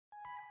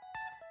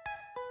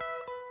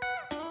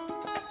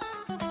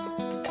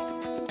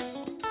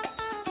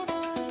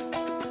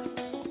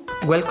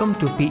Welcome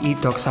to PE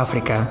Talks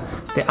Africa,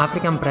 the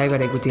African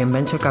Private Equity and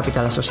Venture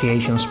Capital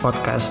Association's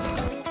podcast.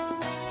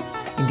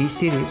 In this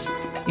series,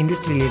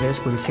 industry leaders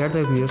will share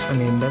their views on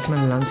the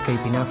investment landscape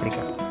in Africa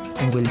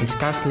and will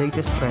discuss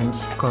latest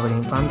trends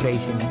covering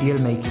fundraising,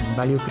 deal-making,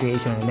 value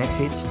creation and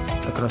exits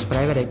across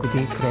private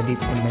equity,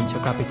 credit and venture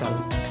capital.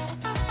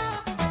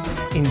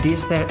 In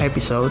this third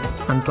episode,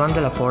 Antoine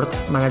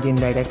Delaporte, Managing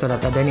Director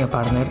at Adenia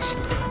Partners,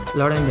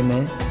 Laurent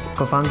Demey,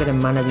 Co-founder and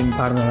Managing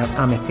Partner at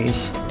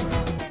Amethyst,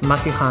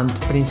 Matthew Hunt,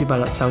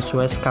 Principal at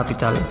Southwest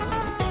Capital,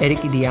 Eric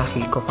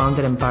Idiahi,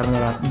 Co-founder and Partner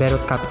at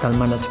Verot Capital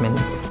Management,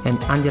 and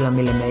Angela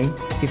Millemay,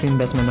 Chief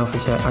Investment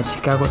Officer at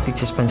Chicago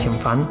Teachers Pension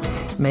Fund,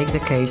 make the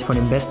case for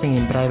investing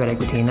in private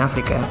equity in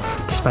Africa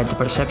despite the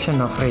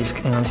perception of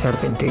risk and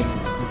uncertainty.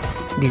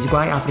 This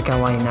Why Africa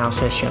Why Now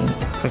session,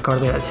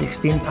 recorded at the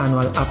 16th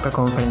Annual AFCA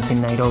Conference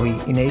in Nairobi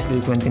in April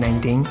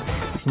 2019,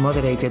 is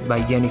moderated by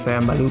Jennifer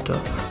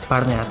Ambaluto,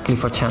 Partner at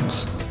Clifford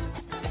Chance.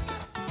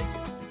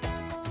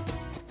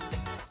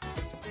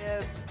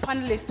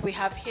 Panelists we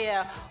have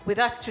here with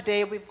us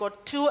today, we've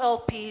got two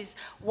LPs,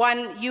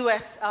 one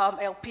US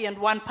LP and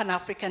one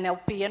Pan-African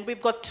LP, and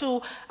we've got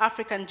two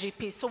African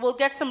GPs. So we'll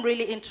get some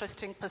really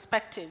interesting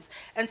perspectives.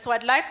 And so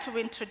I'd like to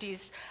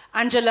introduce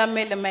Angela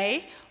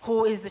Millemay,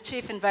 who is the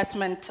Chief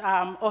Investment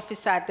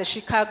Officer at the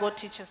Chicago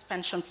Teachers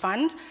Pension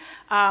Fund,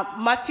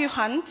 Matthew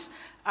Hunt,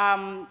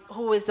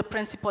 who is the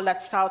Principal at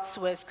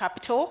Southwest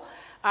Capital,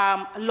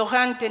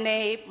 Laurent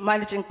Demey,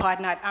 Managing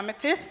Partner at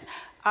Amethyst,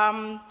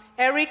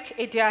 Eric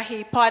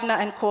Idiahi, Partner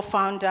and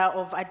Co-founder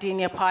of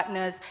Adenia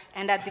Partners,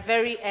 and at the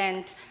very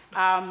end,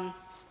 Verot.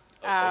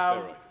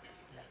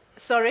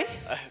 Sorry?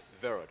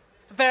 Verot.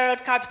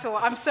 Verot Capital,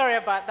 I'm sorry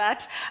about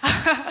that.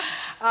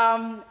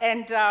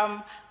 And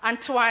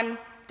Antoine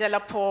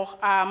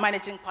Delaporte,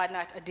 Managing Partner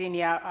at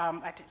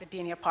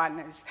Adenia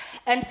Partners.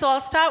 And so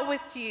I'll start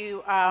with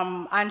you,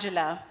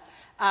 Angela.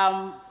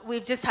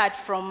 We've just heard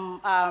from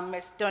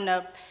Ms.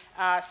 Donna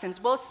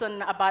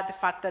Sims-Wilson about the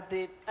fact that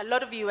a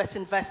lot of US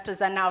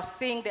investors are now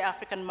seeing the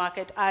African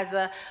market as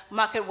a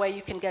market where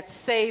you can get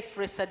safe,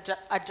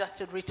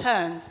 risk-adjusted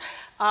returns.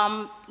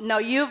 Now,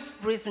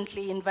 you've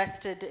recently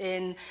invested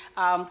in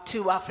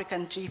two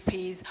African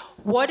GPs.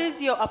 What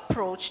is your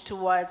approach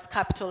towards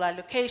capital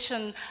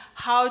allocation?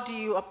 How do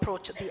you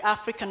approach the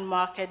African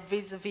market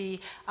vis-a-vis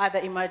other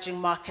emerging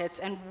markets?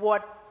 And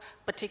what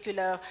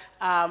particular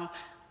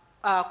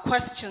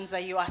questions are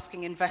you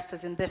asking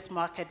investors in this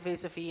market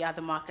vis-a-vis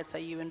other markets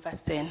that you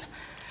invest in?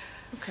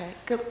 Okay,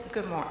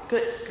 good morning,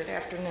 good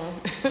afternoon.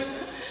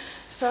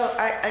 So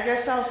I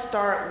guess I'll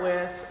start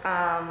with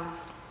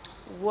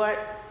what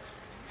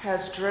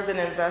has driven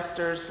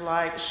investors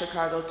like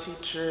Chicago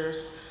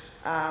Teachers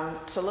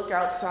to look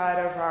outside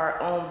of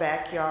our own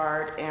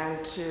backyard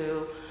and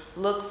to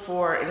look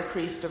for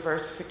increased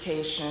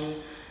diversification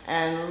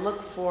and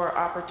look for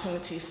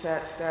opportunity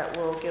sets that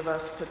will give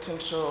us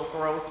potential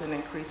growth and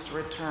increased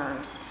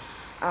returns.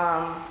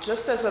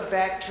 Just as a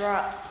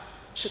backdrop,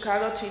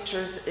 Chicago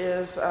Teachers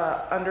is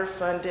an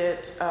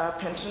underfunded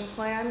pension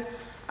plan.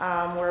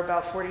 We're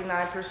about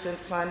 49%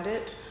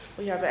 funded.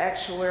 We have an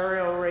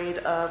actuarial rate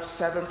of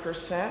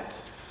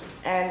 7%.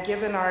 And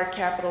given our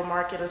capital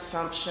market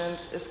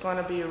assumptions, it's going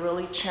to be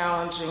really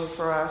challenging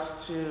for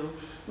us to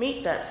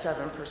meet that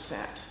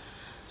 7%.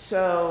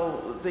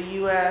 So the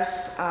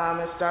U.S.,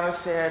 as Donna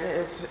said,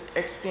 has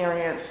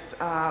experienced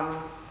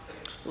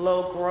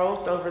low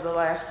growth over the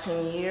last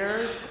 10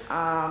 years.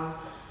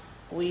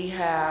 We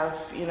have,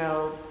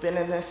 been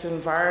in this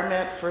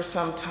environment for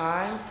some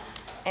time,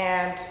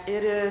 and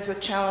it is a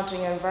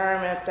challenging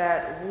environment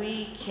that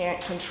we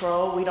can't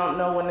control. We don't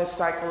know when this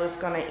cycle is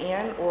going to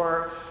end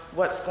or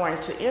what's going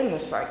to end the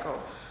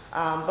cycle.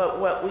 But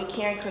what we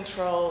can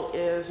control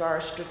is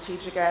our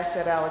strategic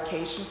asset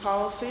allocation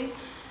policy.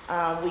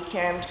 We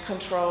can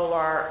control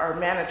our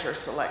manager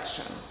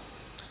selection.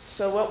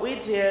 So what we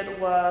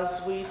did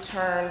was we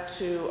turned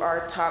to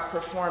our top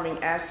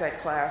performing asset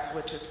class,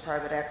 which is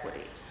private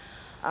equity.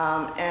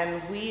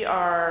 And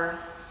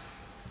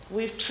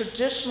we've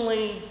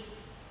traditionally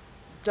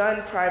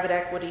done private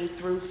equity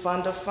through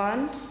fund of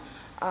funds,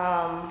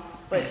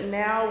 but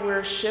now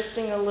we're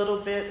shifting a little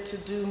bit to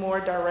do more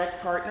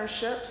direct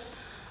partnerships,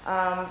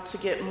 to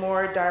get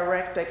more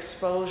direct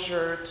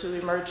exposure to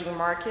emerging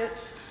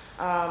markets.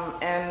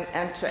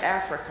 And to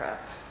Africa.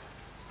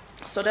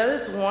 So that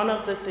is one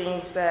of the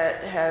things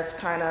that has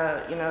kind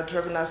of,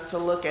 driven us to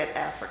look at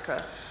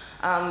Africa.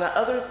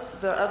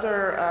 The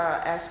other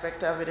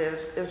aspect of it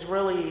is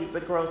really the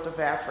growth of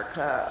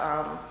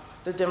Africa,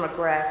 the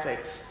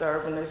demographics, the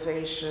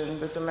urbanization,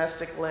 the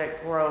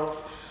domestic-led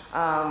growth.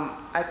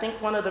 I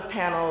think one of the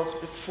panels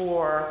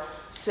before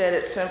said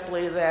it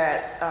simply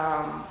that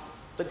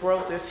the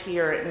growth is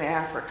here in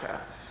Africa.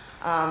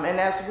 And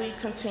as we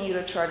continue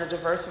to try to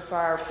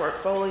diversify our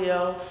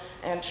portfolio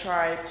and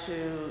try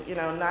to,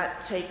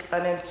 not take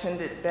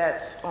unintended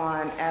bets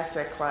on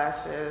asset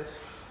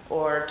classes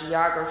or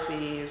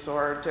geographies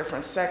or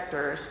different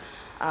sectors,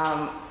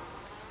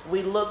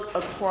 we look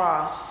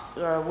across,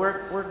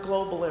 we're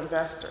global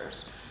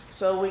investors.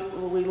 So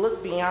we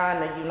look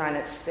beyond the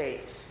United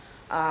States.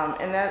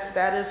 And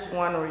that is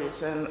one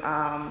reason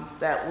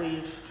that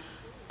we've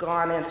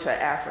gone into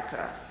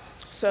Africa.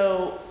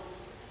 So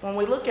when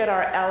we look at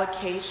our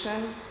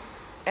allocation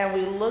and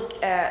we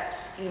look at,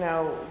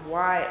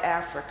 why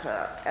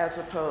Africa as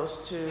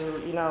opposed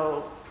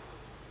to,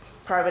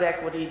 private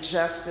equity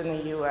just in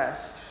the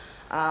US,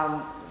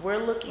 we're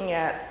looking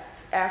at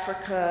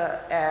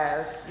Africa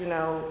as,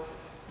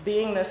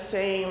 being the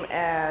same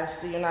as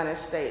the United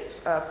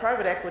States. A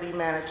private equity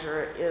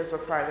manager is a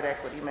private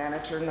equity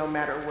manager no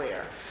matter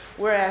where.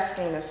 We're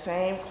asking the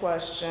same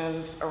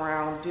questions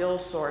around deal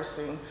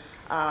sourcing,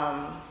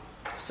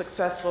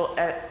 successful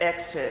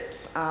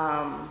exits,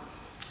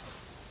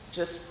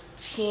 just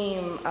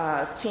team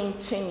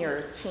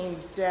tenure, team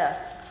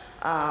depth,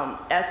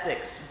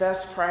 ethics,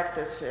 best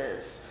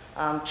practices,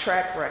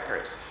 track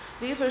records.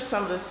 These are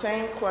some of the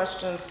same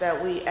questions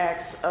that we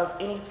ask of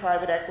any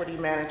private equity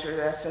manager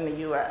that's in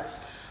the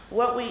US.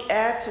 What we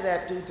add to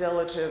that due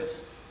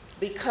diligence,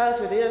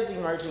 because it is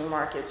emerging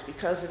markets,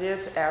 because it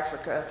is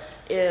Africa,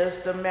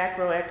 is the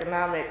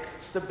macroeconomic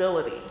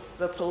stability,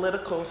 the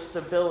political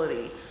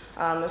stability,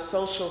 the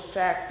social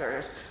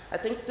factors. I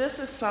think this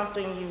is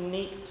something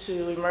unique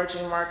to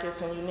emerging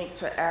markets and unique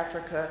to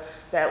Africa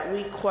that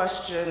we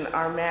question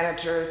our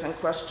managers and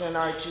question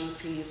our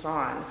GPs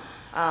on.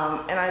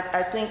 And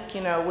I think,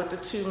 with the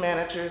two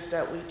managers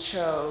that we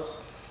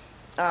chose,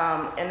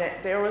 and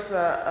there was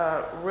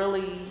a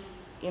really,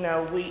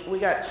 we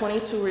got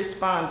 22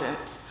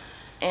 respondents,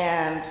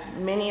 and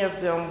many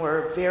of them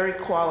were very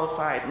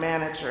qualified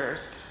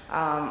managers.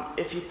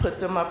 If you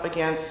put them up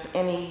against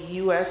any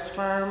US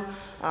firm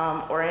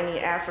or any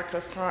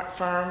Africa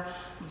firm,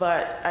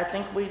 but I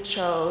think we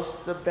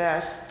chose the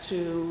best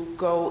to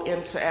go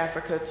into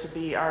Africa to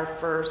be our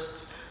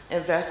first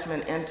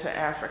investment into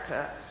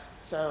Africa.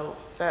 So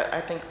I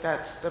think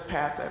that's the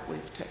path that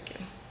we've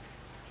taken.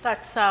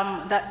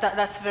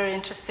 That's very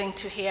interesting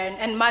to hear.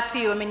 And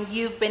Matthew,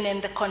 you've been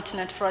in the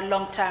continent for a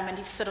long time, and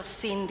you've sort of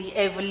seen the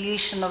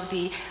evolution of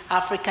the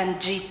African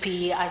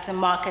GP as the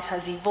market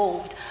has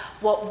evolved.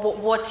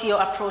 What's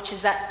your approach?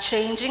 Is that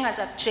changing? Has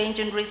that changed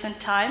in recent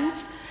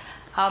times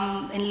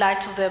in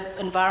light of the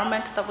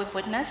environment that we've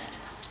witnessed?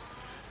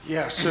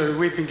 Yeah, so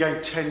we've been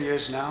going 10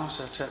 years now,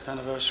 it's our 10th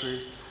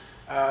anniversary.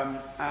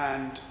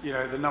 And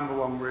the number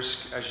one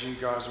risk, as you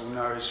guys all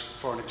know, is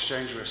foreign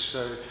exchange risk.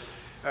 So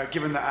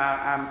given that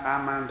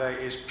our mandate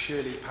is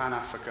purely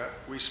Pan-Africa,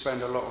 we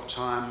spend a lot of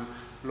time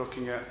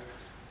looking at,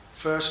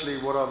 firstly,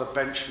 what are the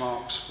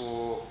benchmarks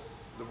for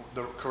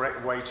the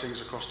correct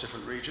weightings across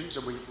different regions,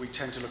 and we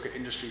tend to look at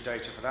industry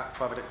data for that,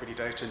 private equity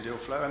data and deal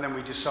flow, and then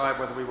we decide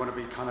whether we want to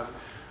be kind of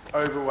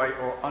overweight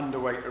or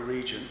underweight a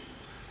region.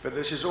 But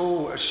this is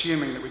all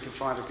assuming that we can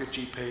find a good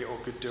GP or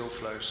good deal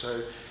flow.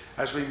 So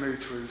as we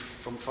moved through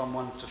from Fund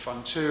 1 to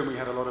Fund 2, and we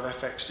had a lot of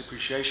FX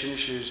depreciation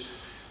issues,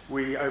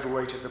 we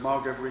overweighted the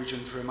Maghreb region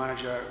through a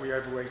manager, we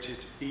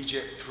overweighted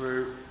Egypt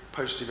through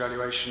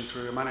post-evaluation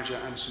through a manager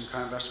and some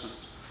co-investment.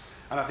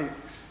 And I think,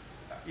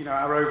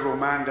 our overall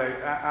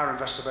mandate, our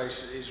investor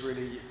base is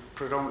really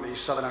predominantly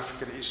Southern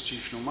African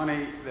institutional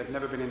money. They've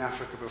never been in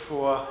Africa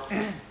before.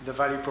 The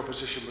value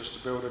proposition was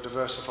to build a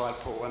diversified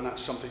pool, and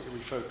that's something that we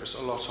focus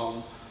a lot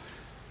on.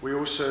 We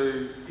also,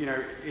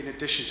 in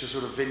addition to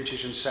sort of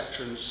vintage and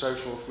sector and so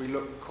forth, we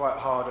look quite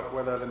hard at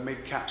whether the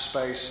mid-cap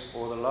space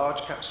or the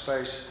large-cap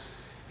space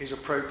is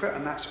appropriate,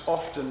 and that's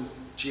often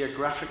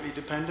geographically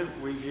dependent,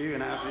 we view,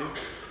 in our view.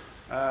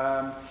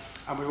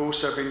 And we've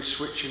also been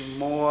switching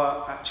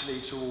more, actually,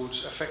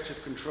 towards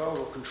effective control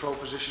or control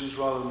positions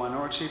rather than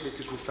minority,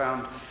 because we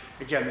found,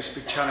 again, this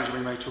big challenge, and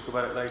we may talk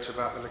about it later,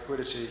 about the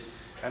liquidity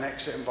and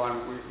exit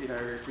environment.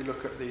 If we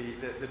look at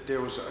the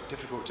deals that are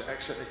difficult to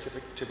exit, they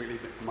typically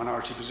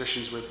minority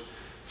positions with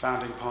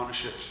founding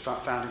partnerships,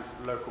 founding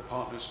local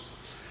partners.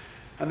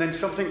 And then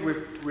something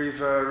we've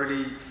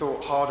really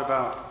thought hard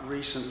about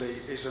recently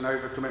is an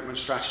overcommitment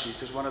strategy,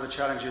 because one of the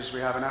challenges we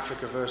have in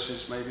Africa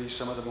versus maybe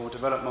some of the more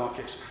developed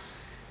markets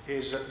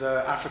is that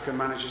the African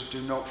managers do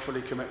not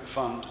fully commit the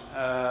fund,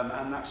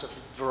 and that's a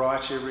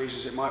variety of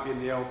reasons. It might be in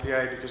the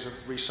LPA because of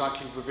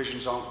recycling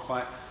provisions aren't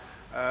quite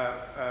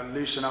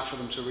loose enough for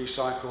them to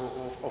recycle,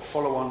 or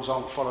follow-ons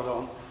aren't followed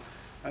on.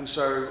 And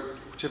so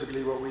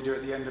typically what we do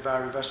at the end of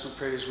our investment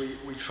period is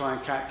we try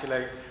and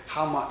calculate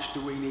how much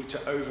do we need to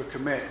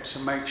overcommit to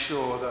make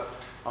sure that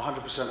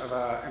 100% of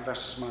our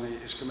investors' money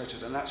is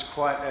committed. And that's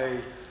quite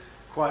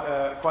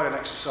an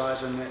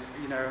exercise, and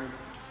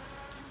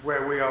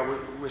where we are,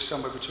 we're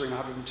somewhere between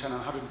 110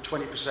 and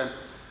 120%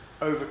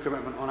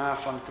 overcommitment on our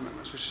fund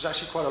commitments, which is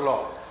actually quite a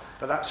lot,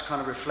 but that's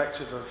kind of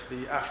reflective of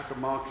the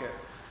African market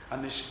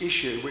and this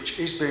issue, which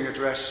is being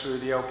addressed through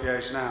the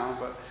LPAs now,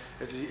 but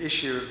it's the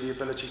issue of the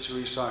ability to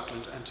recycle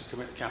and to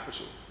commit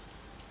capital.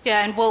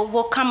 Yeah, and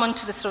we'll come on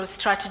to the sort of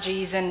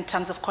strategies in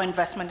terms of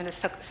co-investment in the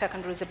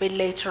secondaries a bit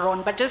later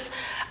on, but just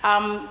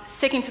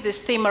sticking to this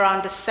theme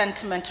around the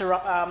sentiment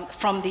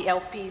from the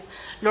LPs.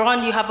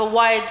 Laurent, you have a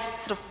wide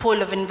sort of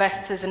pool of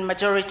investors, and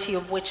majority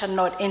of which are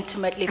not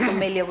intimately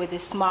familiar with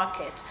this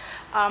market.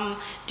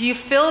 Do you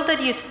feel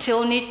that you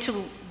still need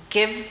to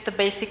give the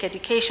basic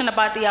education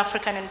about the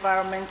African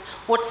environment?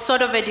 What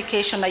sort of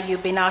education are you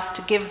being asked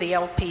to give the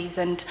LPs,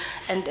 and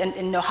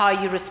how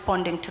are you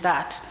responding to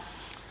that?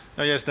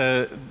 Yes,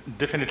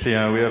 definitely.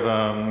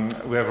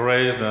 We have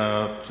raised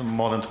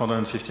more than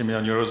 250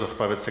 million euros of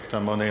private sector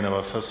money in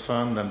our first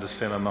fund, and the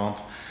same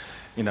amount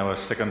in our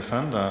second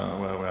fund,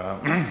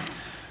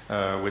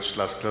 which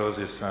last close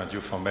is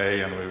due for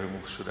May, and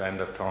we should end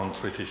at around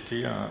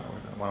 350,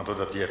 100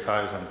 of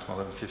DFIs and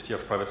 250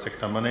 of private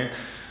sector money,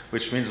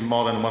 which means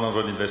more than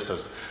 100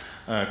 investors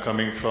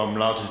coming from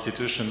large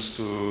institutions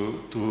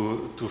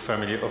to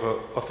family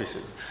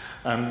offices.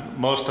 And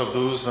most of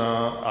those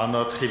are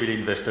not heavily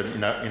invested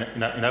in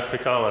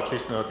Africa, or at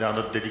least they are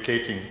not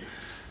dedicating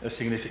a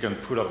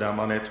significant pool of their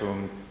money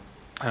to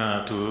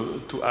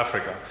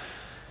Africa.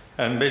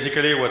 And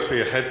basically what we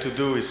had to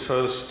do is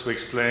first to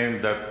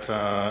explain that,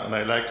 and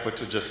I liked what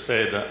you just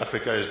said,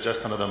 Africa is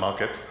just another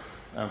market.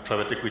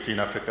 Private equity in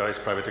Africa is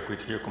private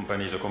equity, a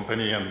company is a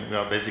company, and we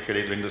are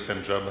basically doing the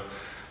same job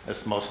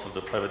as most of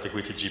the private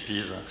equity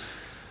GPs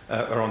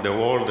around the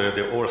world.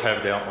 They all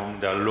have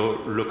their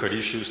local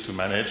issues to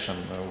manage,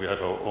 and we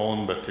have our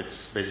own, but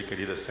it's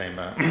basically the same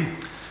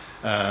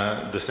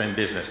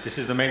business. This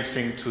is the main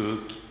thing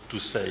to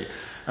say.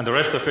 And the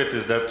rest of it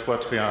is that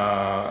what we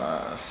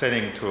are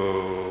selling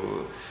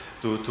to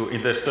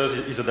investors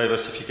is a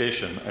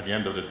diversification at the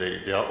end of the day.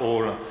 They are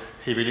all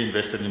heavily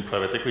invested in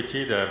private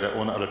equity. They have their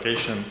own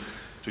allocation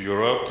to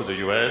Europe, to the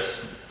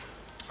US,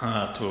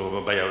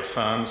 to buyout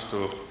funds,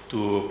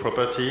 to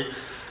property.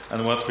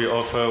 And what we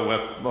offer,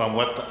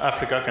 what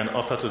Africa can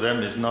offer to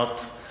them is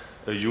not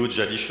a huge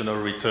additional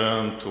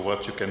return to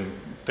what you can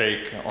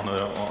take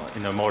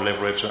in a more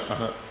leveraged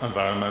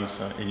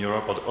environments in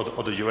Europe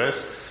or the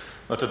US,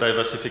 but a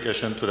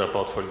diversification to their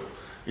portfolio.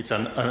 It's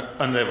an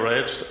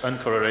unleveraged,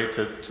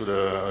 uncorrelated to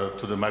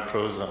the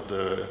macros of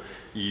the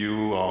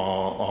EU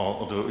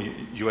or the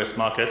US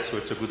markets, so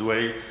it's a good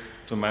way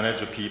to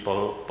manage a PE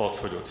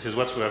portfolio. This is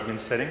what we have been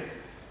selling.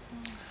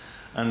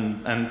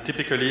 And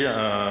typically,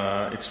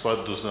 it's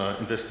what those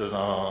investors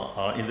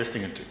are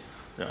investing into.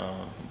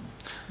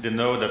 They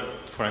know that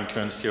foreign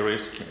currency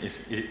risk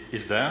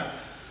is there,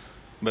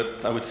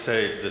 but I would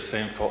say it's the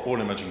same for all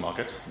emerging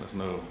markets. There's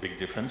no big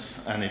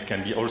difference, and it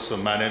can be also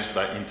managed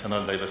by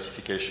internal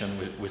diversification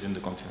within the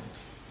continent.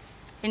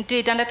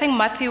 Indeed, and I think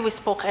Matthew, we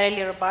spoke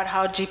earlier about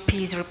how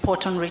GPs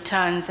report on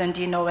returns, and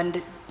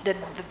and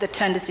the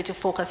tendency to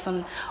focus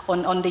on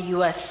the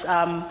US,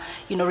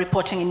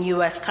 reporting in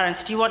US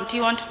currency. Do you want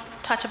to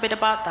touch a bit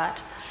about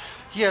that?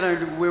 Yeah, no,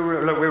 we're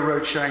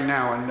roadshowing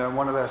now, and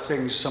one of the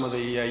things some of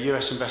the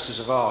US investors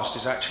have asked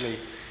is actually,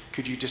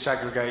 could you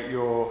disaggregate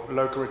your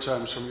local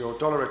returns from your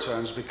dollar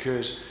returns,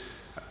 because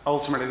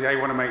ultimately they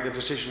want to make the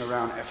decision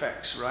around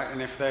FX, right?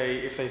 And if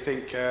they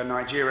think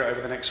Nigeria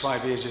over the next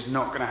 5 years is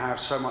not going to have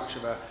so much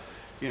of a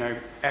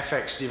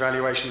FX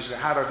devaluation as it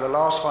had over the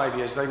last 5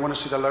 years, they want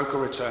to see the local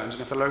returns,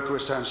 and if the local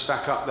returns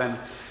stack up, then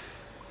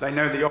they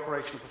know the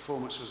operational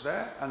performance was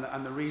there,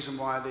 and the reason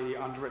why the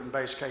underwritten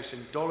base case in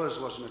dollars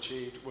wasn't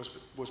achieved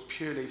was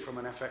purely from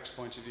an FX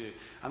point of view.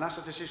 And that's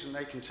a decision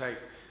they can take,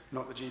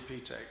 not the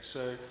GP takes.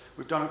 So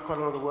we've done quite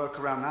a lot of work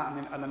around that,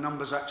 and the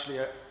numbers actually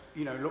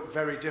look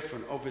very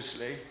different,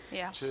 obviously,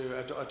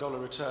 to a dollar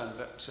return.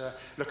 But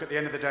look, at the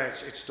end of the day,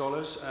 it's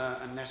dollars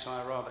and net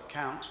IRR that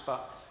counts,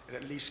 but it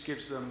at least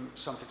gives them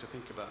something to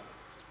think about.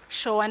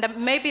 Sure, and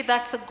maybe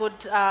that's a good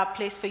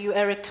place for you,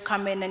 Eric, to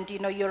come in. And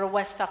you're a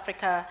West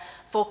Africa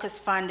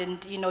focused fund,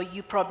 and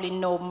you probably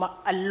know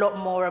a lot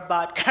more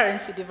about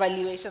currency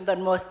devaluation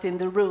than most in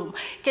the room.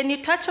 Can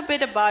you touch a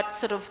bit about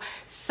sort of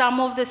some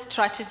of the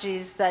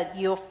strategies that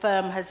your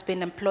firm has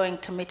been employing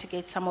to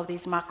mitigate some of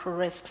these macro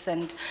risks,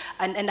 and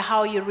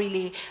how you're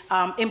really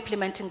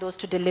implementing those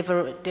to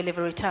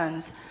deliver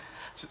returns?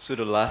 So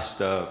the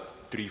last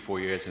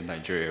 3-4 years in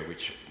Nigeria,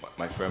 which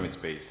my firm is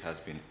based, has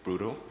been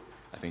brutal.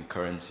 I think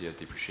currency has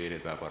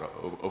depreciated by about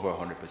over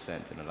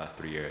 100% in the last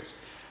 3 years.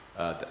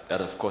 That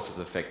of course has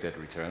affected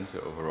returns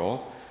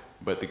overall,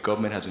 but the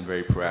government has been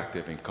very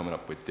proactive in coming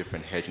up with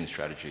different hedging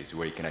strategies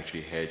where you can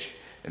actually hedge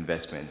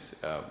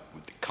investments,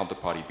 with the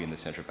counterparty being the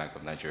Central Bank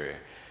of Nigeria.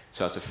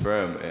 So as a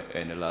firm,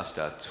 in the last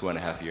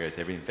 2.5 years,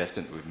 every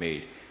investment we've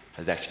made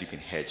has actually been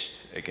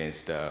hedged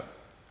against a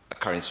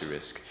currency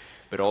risk.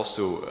 But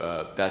also,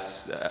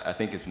 I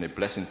think it's been a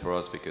blessing for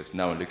us, because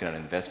now we're looking at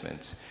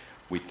investments,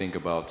 we think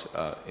about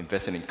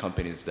investing in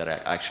companies that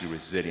are actually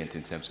resilient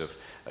in terms of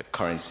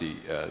currency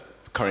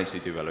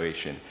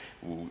devaluation.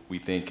 We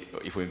think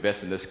if we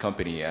invest in this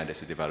company and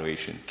there's a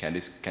devaluation, can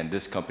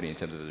this company, in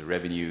terms of the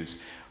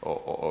revenues,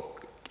 or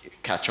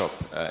catch up,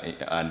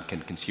 and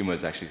can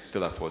consumers actually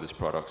still afford these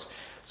products?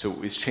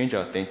 So it's changed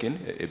our thinking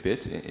a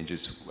bit in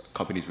just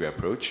companies we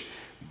approach,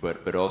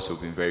 but also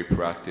been very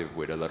proactive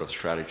with a lot of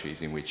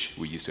strategies in which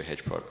we used to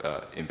hedge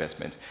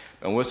investments.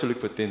 And we also look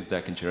for things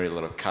that can generate a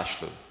lot of cash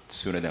flow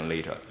sooner than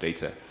later.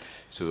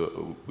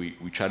 So we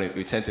tend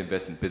to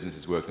invest in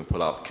businesses where we can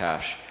pull out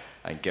cash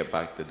and get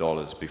back the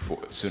dollars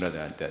sooner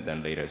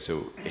than later.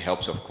 So it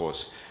helps, of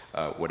course,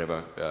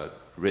 whatever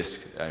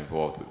risk are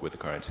involved with the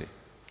currency.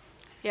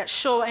 Yeah,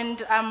 sure.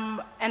 And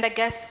I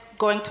guess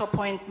going to a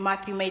point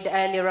Matthew made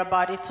earlier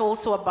about it's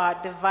also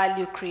about the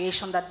value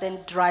creation that then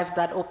drives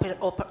that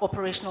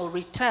operational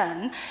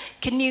return.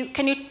 Can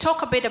you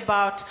talk a bit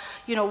about,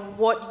 you know,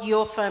 what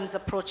your firm's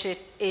approach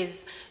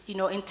is, you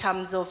know, in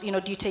terms of, you know,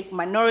 do you take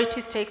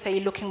minority stakes? Are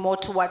you looking more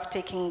towards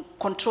taking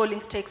controlling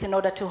stakes in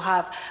order to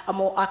have a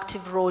more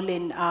active role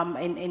in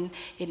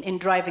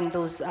driving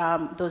those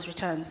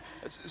returns?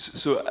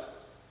 So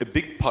a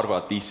big part of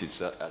our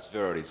thesis as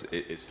Verod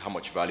is how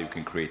much value we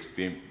can create,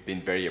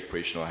 being very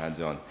operational,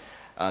 hands-on.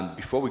 And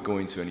before we go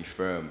into any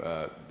firm,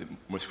 the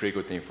most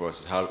critical thing for us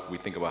is how we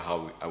think about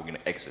how we're going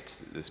to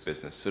exit this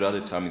business. So that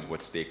determines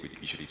what stake we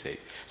usually take.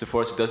 So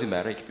for us, it doesn't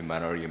matter, it can be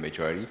minority or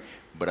majority,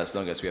 but as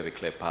long as we have a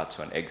clear path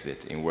to an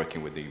exit in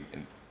working with the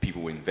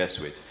people we invest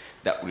with,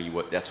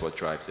 that's what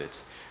drives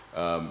it.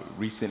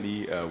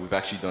 Recently, we've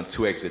actually done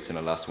 2 exits in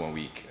the last 1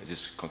 week. I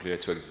just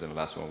concluded 2 exits in the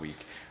last 1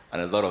 week.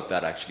 And a lot of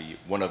that actually,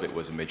 one of it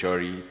was a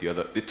majority,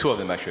 the 2 of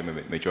them actually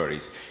were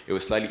majorities. It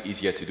was slightly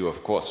easier to do,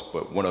 of course,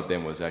 but one of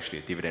them was actually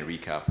a dividend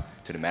recap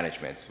to the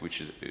management,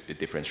 which is a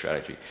different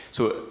strategy.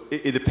 So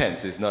it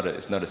depends. It's not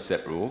a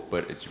set rule,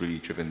 but it's really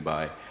driven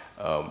by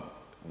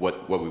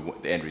what we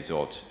want, the end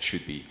result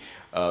should be.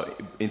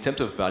 In terms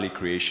of value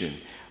creation,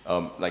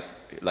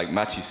 like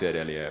Matthew said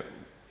earlier,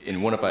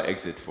 in one of our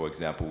exits, for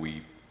example,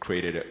 we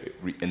created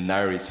a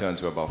naira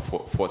returns of about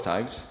 4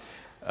 times.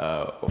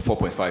 Or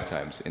 4.5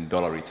 times. In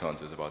dollar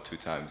returns, it was about 2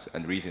 times.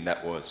 And the reason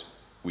that was,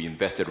 we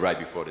invested right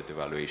before the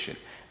devaluation,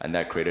 and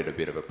that created a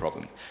bit of a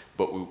problem.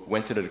 But we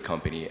went into the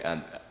company,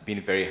 and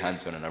being very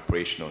hands-on and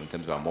operational in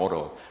terms of our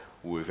model,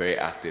 we were very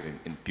active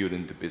in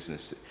building the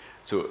business.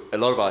 So a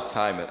lot of our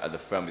time at the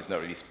firm is not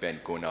really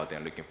spent going out there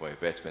and looking for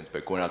investments,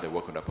 but going out there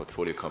working with our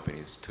portfolio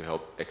companies to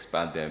help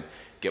expand them,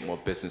 get more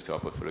business to our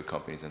portfolio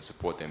companies, and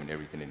support them in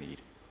everything they need.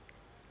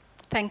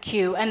 Thank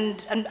you.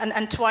 And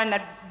Antoine,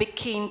 I'd be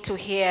keen to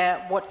hear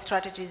what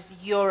strategies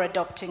you're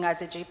adopting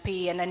as a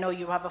GP, and I know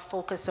you have a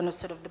focus on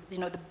sort of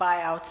the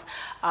buyouts,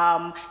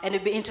 and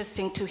it'd be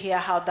interesting to hear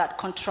how that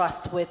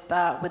contrasts with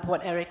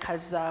what Eric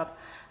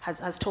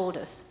has told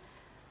us.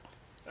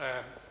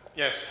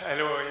 Yes,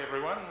 hello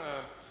everyone.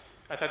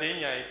 At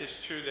Adenia, it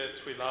is true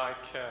that we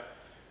like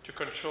to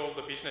control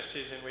the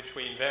businesses in which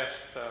we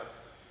invest.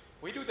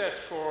 We do that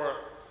for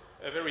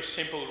a very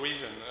simple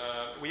reason.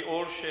 We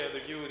all share the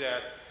view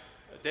that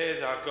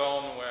days are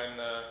gone when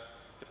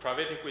the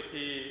private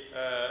equity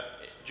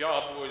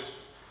job was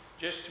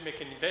just to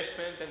make an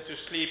investment and to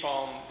sleep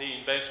on the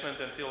investment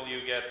until you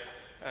get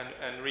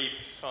and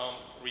reap some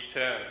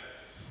return.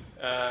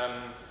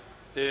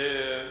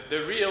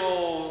 The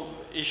real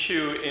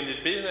issue in this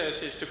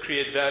business is to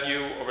create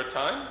value over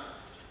time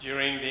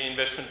during the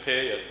investment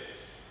period.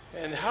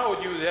 And how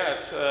do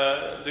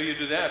you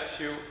do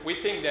that? We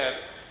think that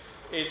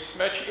it's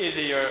much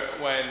easier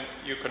when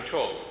you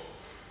control.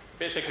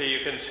 Basically, you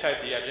can set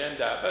the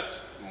agenda, but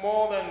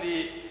more than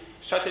the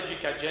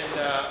strategic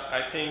agenda,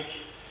 I think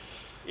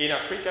in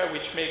Africa,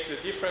 which makes the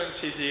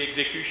difference is the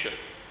execution.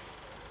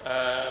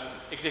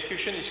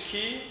 Execution is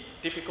key,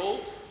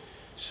 difficult,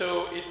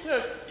 so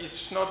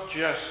it's not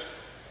just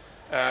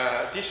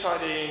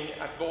deciding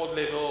at board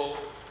level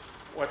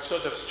what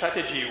sort of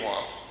strategy you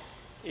want.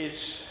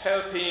 It's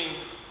helping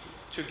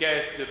to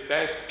get the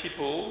best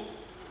people,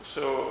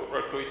 so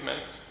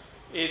recruitment.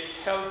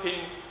 It's helping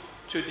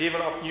to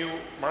develop new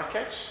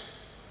markets,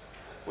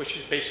 which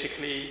is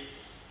basically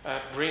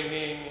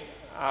bringing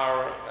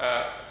our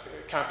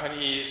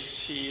companies,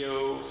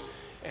 CEOs,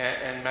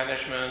 and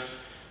management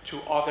to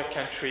other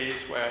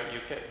countries where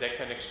they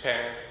can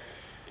expand.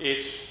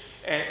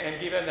 And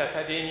given that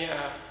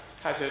Adenia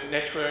has a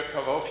network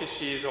of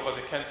offices over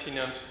the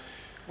continent,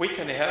 we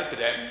can help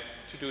them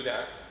to do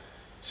that.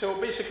 So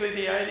basically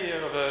the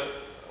idea of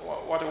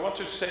what I want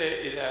to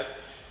say is that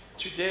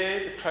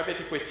today the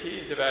private equity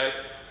is about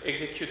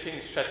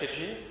executing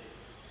strategy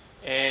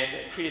and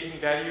creating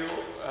value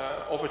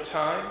over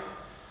time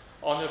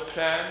on a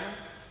plan.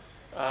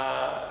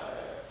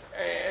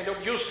 And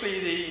obviously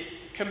the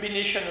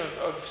combination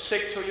of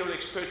sectorial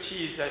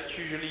expertise that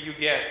usually you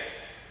get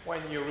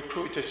when you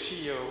recruit a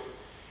CEO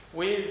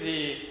with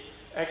the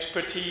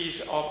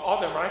expertise of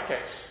other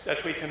markets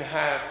that we can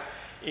have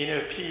in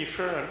a PE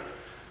firm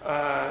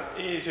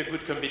is a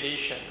good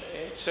combination.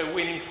 It's a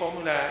winning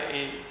formula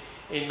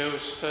in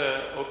most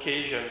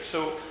occasions.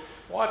 So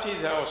what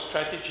is our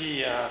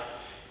strategy?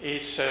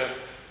 It's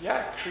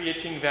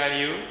creating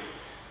value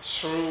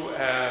through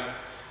a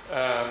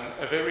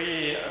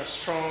very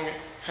strong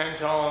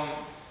hands-on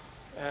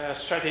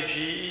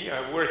strategy,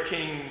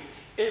 working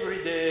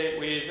every day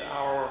with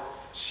our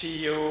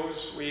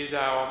CEOs, with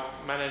our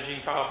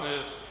managing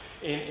partners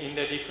in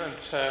the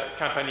different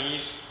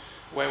companies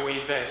where we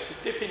invest.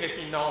 It's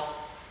definitely not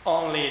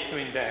only to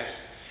invest.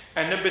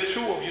 And number 2,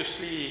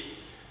 obviously,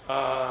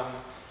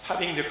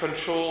 having the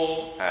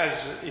control,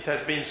 as it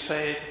has been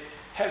said,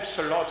 helps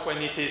a lot when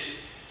it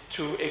is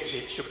to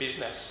exit your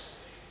business.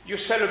 You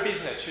sell a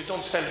business, you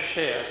don't sell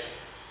shares.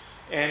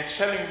 And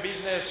selling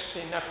business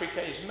in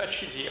Africa is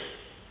much easier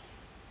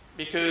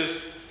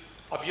because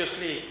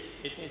Obviously,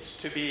 it needs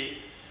to be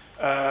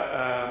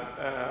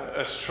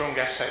a strong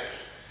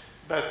asset,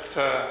 but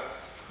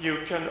you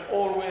can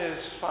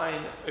always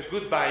find a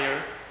good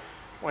buyer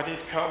when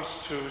it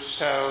comes to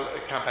sell a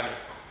company.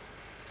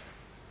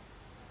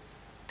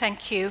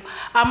 Thank you.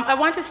 I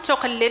wanted to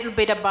talk a little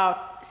bit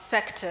about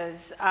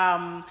sectors,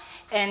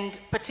 and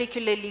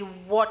particularly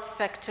what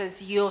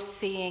sectors you're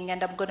seeing,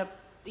 and I'm going to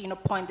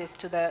point this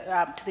to the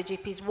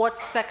GPs. What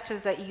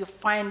sectors that you're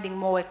finding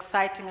more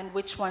exciting, and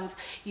which ones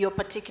you're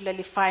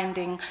particularly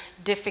finding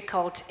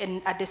difficult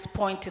at this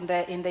point in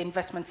the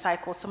investment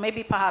cycle? So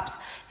maybe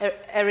perhaps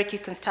Eric, you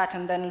can start,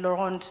 and then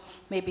Laurent,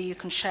 maybe you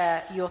can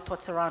share your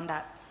thoughts around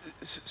that.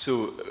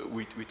 So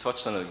we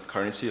touched on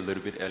currency a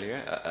little bit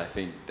earlier. I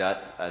think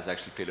that has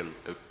actually played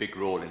a big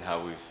role in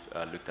how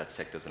we've looked at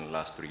sectors in the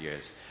last 3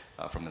 years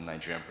from the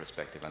Nigerian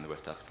perspective and the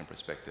West African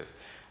perspective.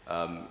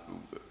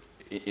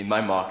 In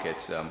my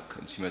markets,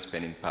 consumer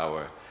spending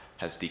power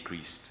has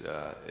decreased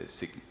a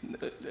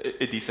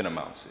decent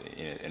amount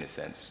in a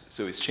sense.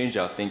 So it's changed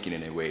our thinking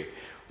in a way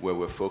where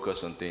we're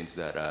focused on things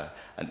that are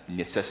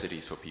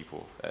necessities for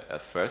people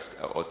at first,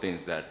 or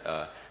things that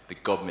the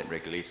government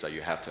regulates that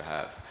you have to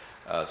have.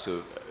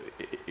 So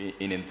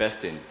in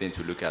investing, things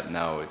we look at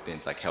now are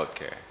things like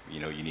healthcare.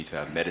 You need to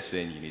have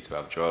medicine, you need to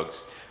have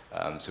drugs.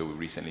 So we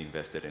recently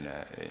invested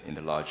in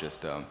the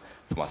largest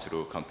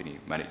pharmaceutical company,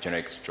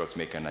 generics drugs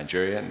maker in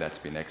Nigeria, and that's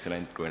been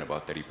excellent, growing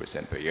about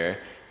 30% per year,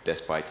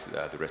 despite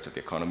the rest of the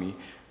economy.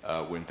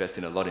 We're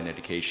investing a lot in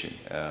education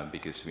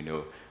because we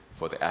know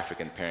for the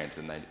African parents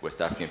and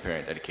West African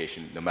parent,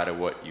 education, no matter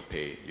what you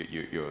pay,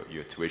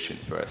 your tuition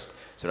first.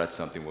 So that's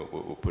something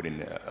we're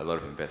putting a lot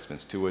of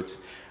investments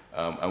towards.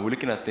 And we're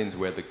looking at things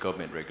where the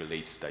government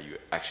regulates that you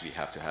actually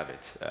have to have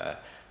it.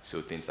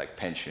 So things like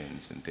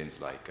pensions and things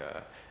like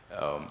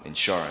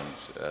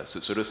insurance.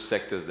 So those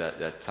sectors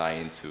that tie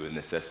into a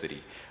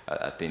necessity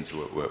are things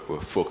we're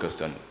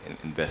focused on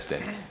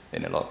investing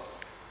in a lot.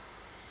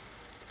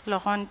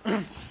 Laurent?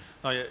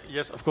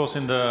 Yes, of course.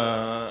 We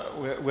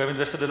have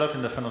invested a lot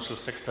in the financial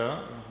sector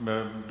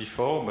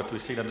before, but we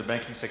see that the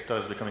banking sector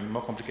is becoming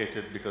more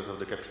complicated because of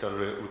the capital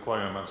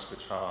requirements,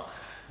 which are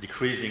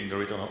decreasing the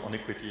return on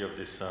equity of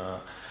this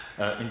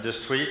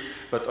industry.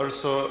 But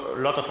also, a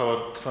lot of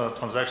our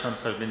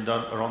transactions have been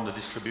done around the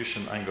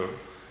distribution angle,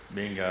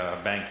 being a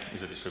bank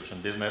is a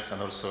distribution business,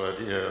 and also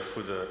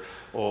food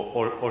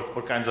or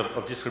all kinds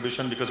of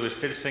distribution, because we're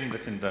still seeing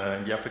that in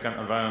the African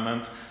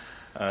environment,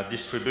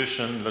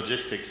 distribution,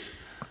 logistics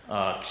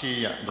are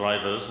key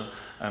drivers,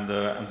 and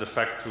the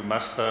fact to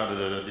master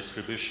the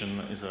distribution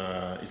is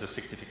a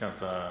significant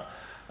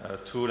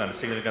tool and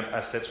significant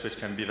assets which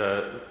can be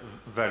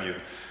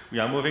valued. We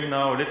are moving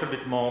now a little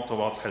bit more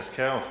towards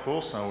healthcare, of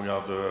course.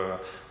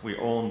 We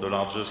own the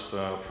largest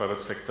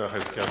private sector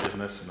healthcare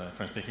business in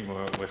French-speaking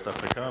West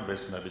Africa,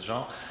 based in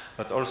Abidjan,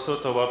 but also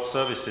towards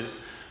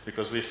services,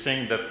 because we're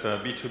seeing that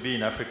B2B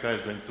in Africa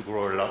is going to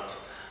grow a lot.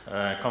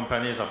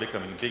 Companies are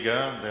becoming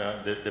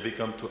bigger. They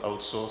become to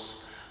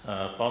outsource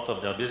part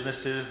of their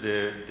businesses.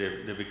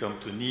 They become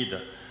to need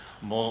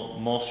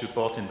more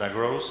support in their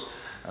growth.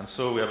 And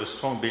so we have a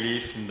strong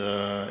belief in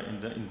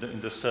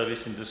the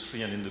service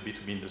industry and in the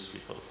B2B industry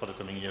for the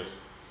coming years.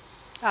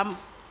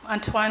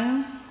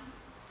 Antoine,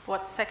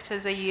 what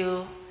sectors are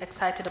you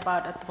excited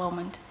about at the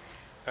moment?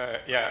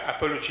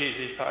 Apologies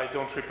if I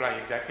don't reply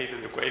exactly to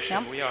the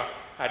question. Yeah.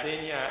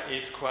 Adenia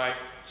is quite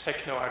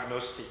sector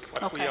agnostic.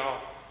 What we are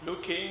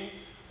looking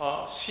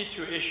at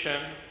situation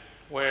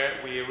where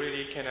we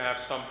really can have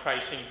some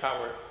pricing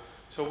power.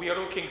 So we are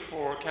looking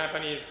for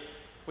companies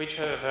which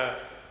have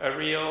a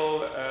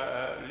real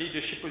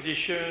leadership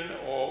position,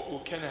 or who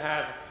can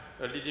have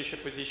a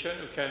leadership position,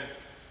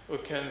 who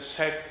can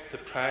set the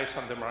price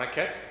on the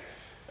market.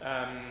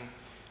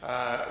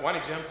 One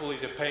example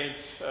is a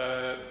paints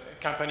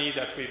company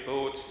that we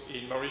bought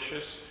in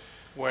Mauritius,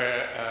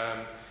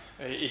 where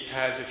it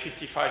has a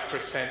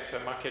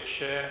 55% market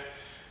share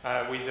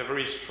with a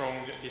very strong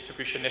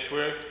distribution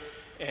network.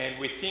 And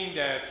we think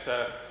that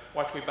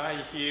what we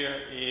buy here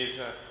is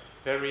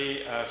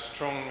very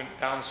strong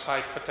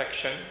downside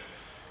protection.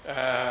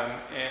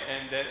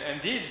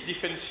 And these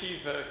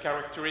defensive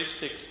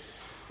characteristics,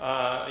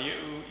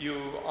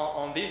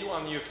 on this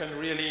one you can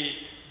really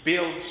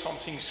build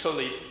something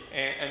solid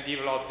and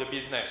develop the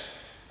business.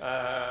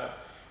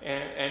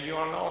 And you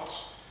are not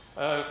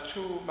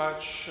too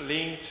much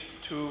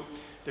linked to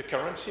the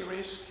currency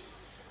risk.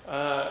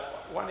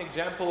 One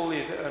example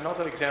is,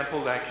 another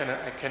example that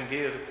I can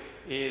give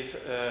is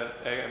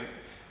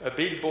a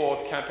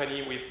billboard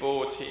company we've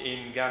bought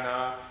in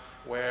Ghana,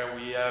 where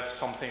we have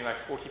something like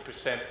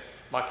 40%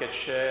 market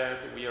share.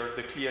 We are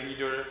the clear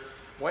leader.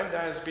 When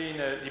there has been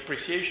a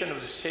depreciation of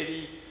the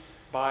cedi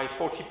by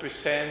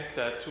 40%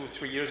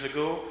 2-3 years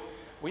ago,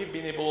 we've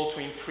been able to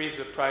increase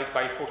the price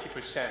by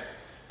 40%,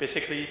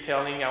 basically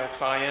telling our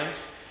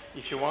clients,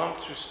 if you want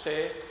to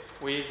stay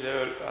with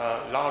the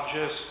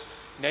largest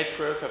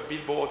network of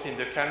billboards in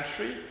the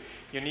country,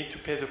 you need to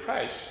pay the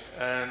price.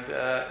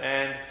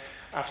 And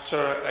after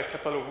a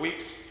couple of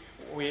weeks,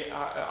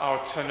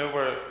 our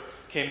turnover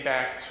came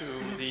back to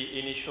the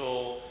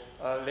initial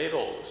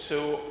level.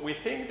 So we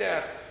think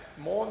that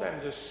more than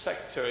the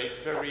sector, it's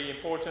very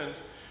important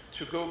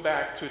to go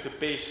back to the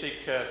basic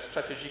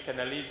strategic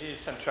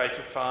analysis and try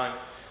to find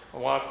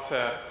what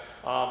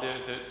are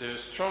the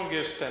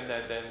strongest and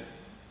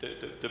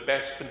the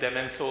best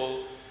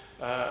fundamental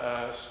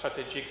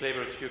strategic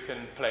levers you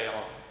can play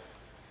on.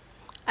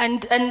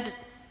 And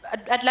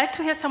I'd like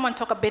to hear someone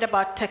talk a bit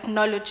about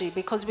technology,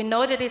 because we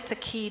know that it's a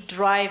key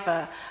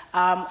driver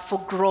for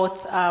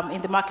growth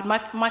in the market.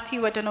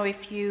 Matthew, I don't know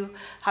if you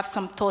have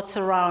some thoughts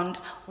around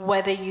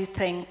whether you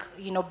think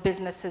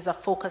businesses are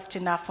focused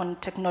enough on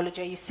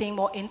technology. Are you seeing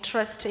more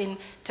interest in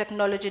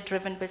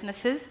technology-driven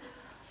businesses?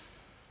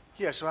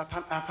 Yeah, so our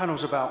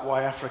panel's about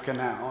why Africa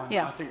now. And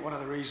yeah. I think one of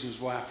the reasons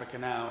why Africa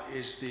now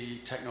is the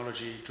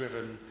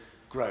technology-driven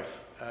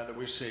growth that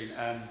we've seen.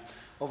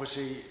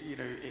 Obviously,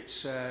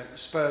 it's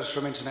spurs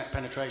from internet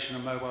penetration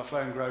and mobile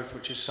phone growth,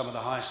 which is some of the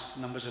highest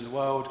numbers in the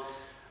world.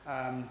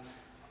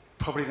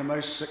 Probably the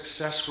most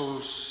successful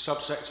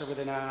subsector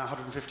within our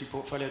 150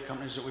 portfolio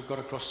companies that we've got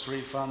across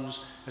 3 funds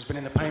has been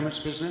in the payments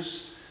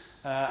business.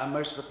 And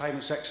most of the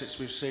payments exits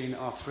we've seen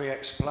are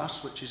 3x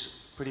plus, which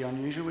is pretty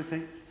unusual, we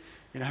think.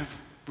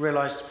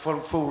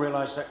 Full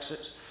realized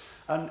exits.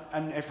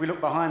 And if we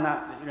look behind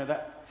that,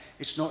 that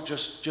it's not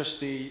just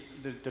the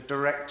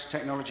direct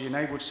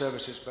technology-enabled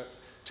services, but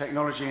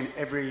technology in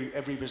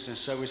every business.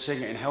 So we're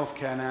seeing it in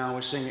healthcare now,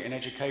 we're seeing it in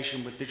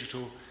education with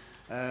digital,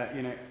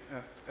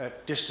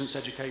 distance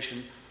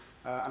education.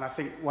 And I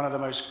think one of the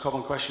most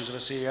common questions of a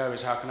CEO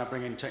is, how can I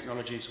bring in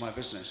technology into my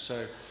business?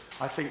 So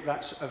I think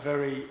that's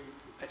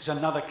it's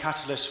another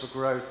catalyst for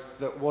growth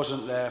that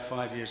wasn't there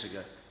 5 years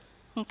ago.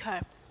 Okay.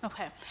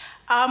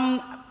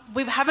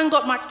 We haven't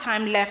got much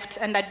time left,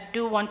 and I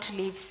do want to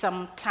leave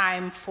some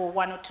time for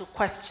 1 or 2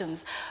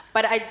 questions.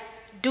 But I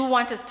do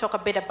want us to talk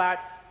a bit about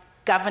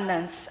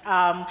governance,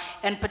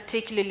 and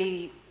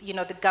particularly,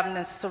 the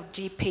governance of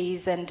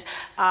GPs, and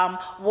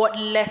what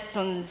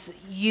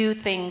lessons you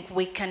think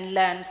we can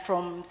learn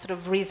from sort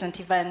of recent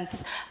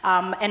events,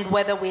 and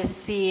whether we're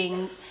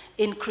seeing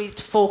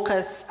increased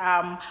focus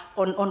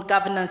on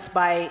governance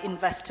by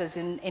investors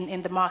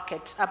in the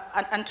market.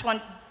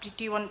 Antoine,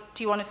 do you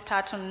want to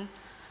start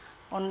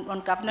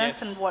on governance?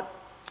 Yes. And what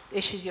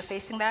issues you're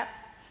facing there?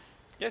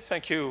 Yes,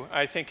 thank you.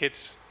 I think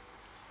it's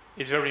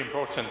very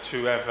important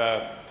to have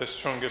the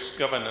strongest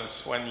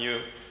governance when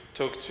you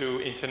talk to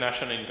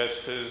international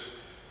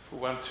investors who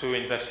want to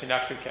invest in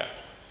Africa.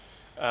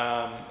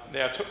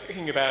 They are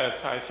talking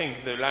about, I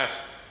think the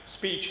last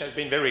speech has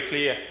been very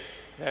clear.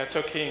 They're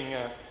talking,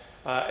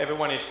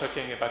 everyone is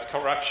talking about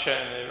corruption,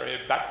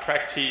 bad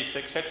practice,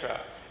 etc.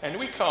 And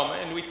we come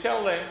and we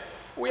tell them,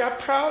 we are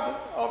proud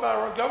of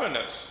our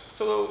governance.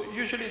 So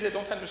usually they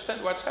don't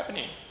understand what's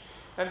happening.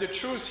 And the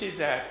truth is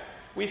that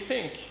we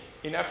think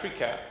in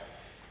Africa,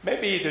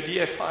 maybe the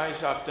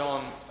DFIs have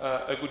done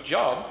a good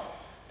job,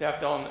 they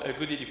have done a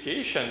good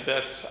education,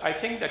 but I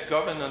think that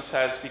governance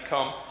has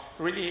become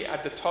really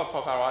at the top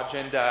of our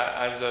agenda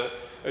as a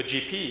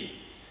GP.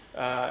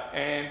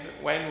 And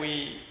when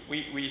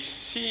we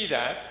see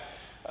that,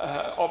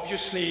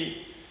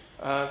 obviously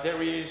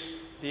there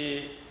is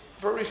the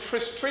very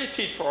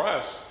frustrated for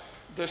us,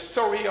 the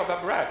story of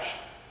Abraj.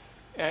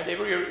 And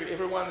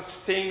everyone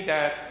thinks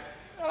that,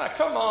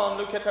 come on,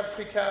 look at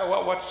Africa,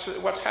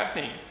 what's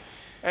happening?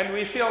 And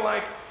we feel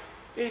like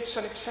it's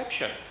an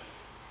exception.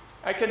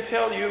 I can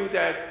tell you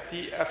that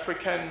the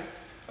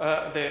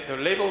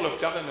level of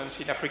governance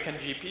in African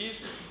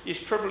GPs is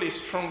probably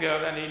stronger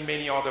than in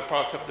many other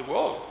parts of the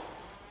world.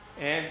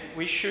 And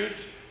we should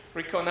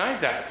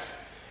recognize that.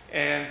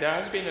 And there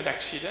has been an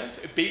accident,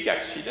 a big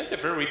accident, a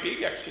very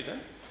big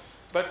accident,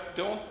 but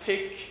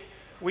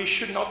we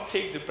should not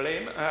take the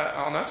blame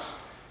on us,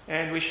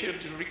 and we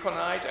should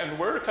recognize and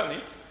work on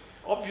it.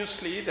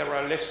 Obviously, there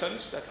are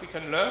lessons that we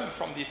can learn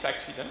from this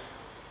accident,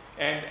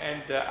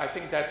 and I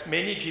think that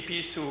many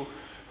GPs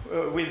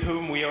with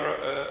whom we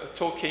are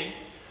talking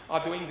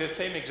are doing the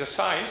same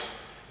exercise,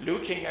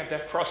 looking at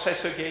that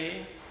process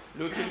again,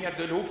 looking at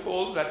the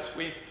loopholes that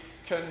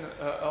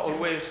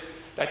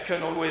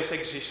can always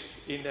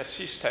exist in the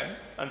system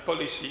and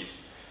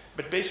policies.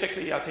 But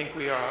basically, I think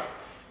we are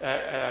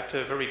at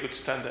a very good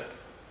standard.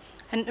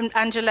 And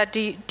Angela,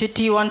 do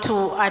you want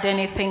to add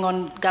anything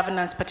on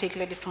governance,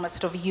 particularly from a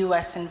sort of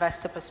US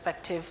investor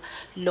perspective,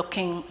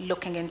 looking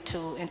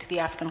into the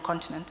African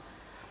continent?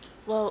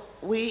 Well,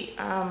 we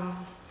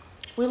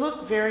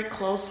look very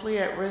closely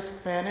at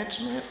risk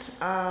management,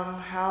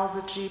 how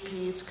the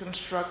GPs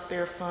construct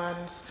their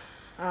funds,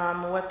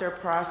 what their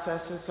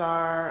processes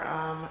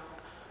are,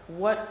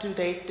 what do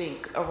they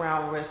think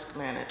around risk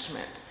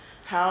management,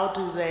 how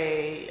do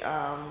they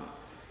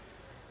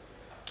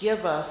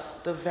give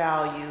us the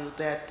value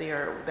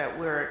that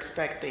we're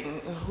expecting,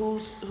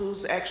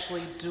 who's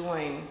actually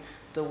doing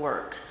the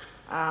work.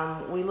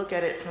 We look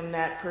at it from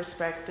that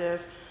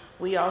perspective.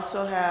 We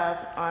also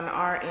have on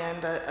our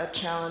end a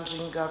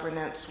challenging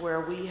governance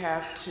where we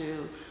have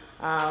to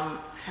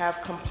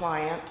have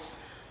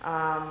compliance,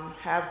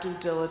 have due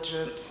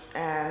diligence,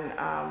 and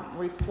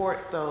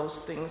report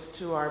those things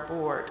to our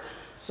board.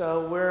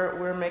 So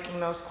we're making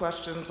those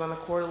questions on a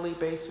quarterly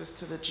basis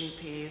to the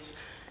GPs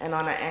and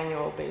on an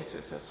annual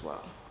basis as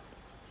well.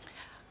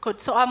 Good.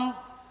 So I'm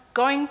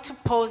going to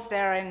pause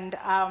there and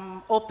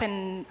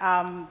open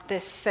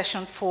this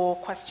session for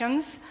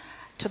questions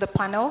to the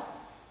panel.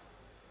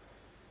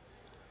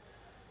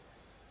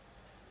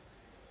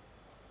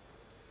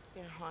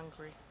 They're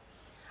hungry.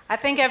 I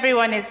think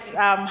everyone is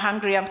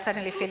hungry. I'm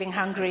certainly feeling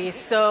hungry.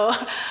 So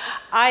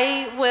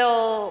I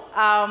will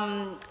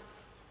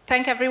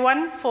thank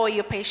everyone for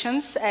your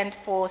patience and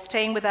for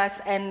staying with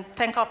us, and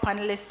thank our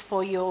panelists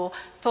for your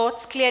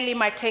thoughts. Clearly,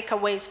 my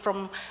takeaways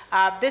from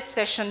this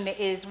session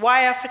is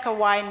why Africa,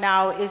 why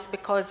now, is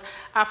because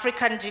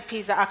African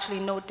GPs are actually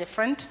no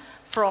different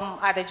from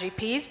other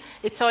GPs.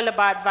 It's all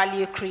about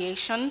value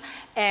creation,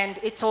 and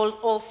it's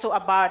also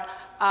about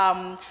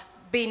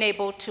being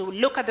able to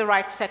look at the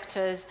right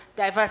sectors,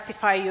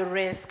 diversify your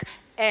risk,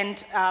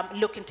 and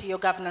look into your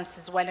governance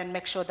as well and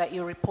make sure that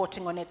you're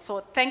reporting on it.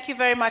 So thank you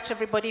very much,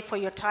 everybody, for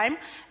your time.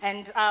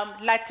 And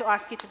I'd like to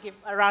ask you to give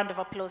a round of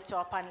applause to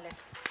our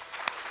panelists.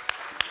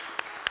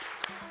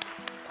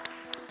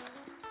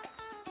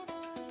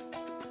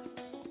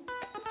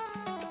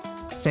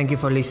 Thank you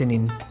for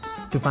listening.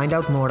 To find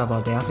out more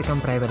about the African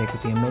Private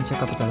Equity and Venture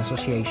Capital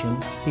Association,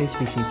 please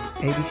visit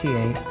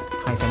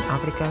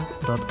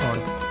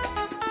abca-africa.org.